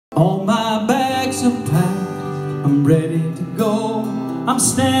All my bags are packed, I'm ready to go. I'm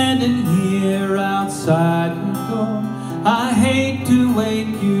standing here outside your door. I hate to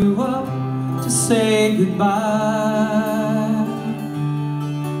wake you up to say goodbye,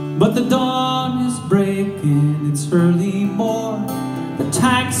 but the dawn is breaking, it's early morn. The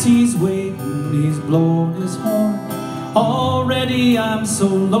taxi's waiting, he's blown his horn. Already I'm so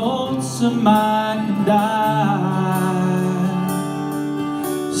lonesome I can die.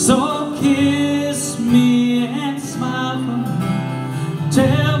 So kiss me and smile for me.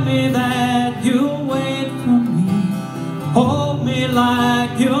 Tell me that you'll wait for me. Hold me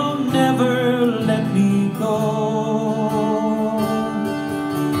like you'll never let me go.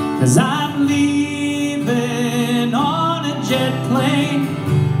 'Cause I'm leaving on a jet plane.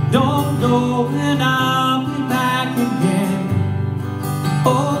 Don't know when I'll be back again.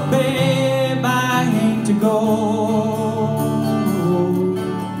 Oh babe, I hate to go.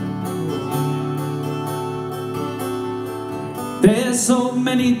 There's so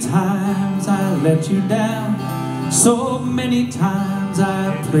many times I let you down, so many times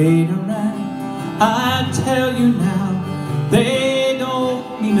I played around. I tell you now, they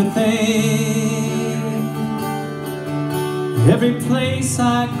don't mean a thing. Every place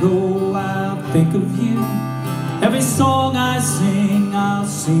I go, I'll think of you. Every song I sing, I'll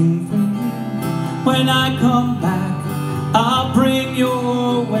sing for you. When I come back, I'll bring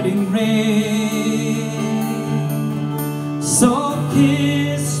your wedding ring. So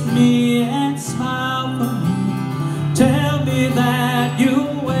kiss me and smile for me. Tell me that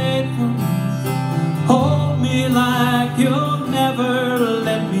you'll wait for me. Hold me like you'll never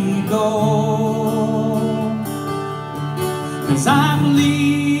let me go. 'Cause I'm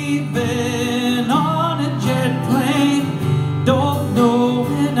leaving on a jet plane. Don't know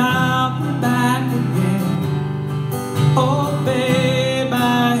when I'll be back again. Oh babe,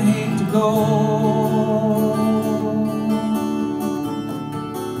 I hate to go.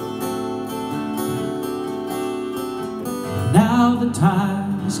 Now the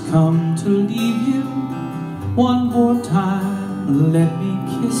time has come to leave you. One more time, let me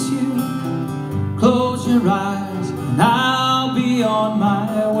kiss you. Close your eyes and I'll be on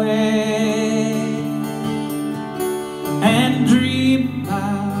my way. And dream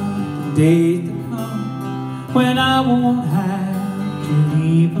about the days to come when I won't have to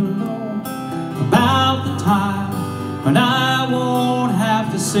leave alone. About the time when I won't have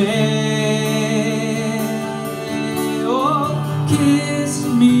to say, kiss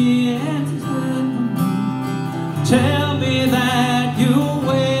me and tell me. Tell me that you'll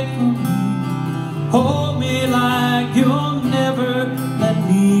wait for me. Hold me like you'll never let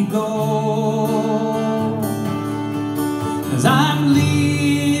me go. 'Cause I'm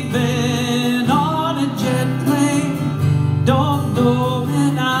leaving on a jet plane. Don't know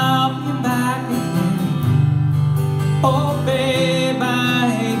when I'll be back again. Oh babe, I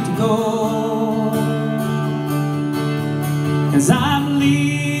hate to go. 'Cause I'm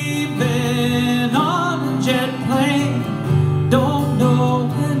leaving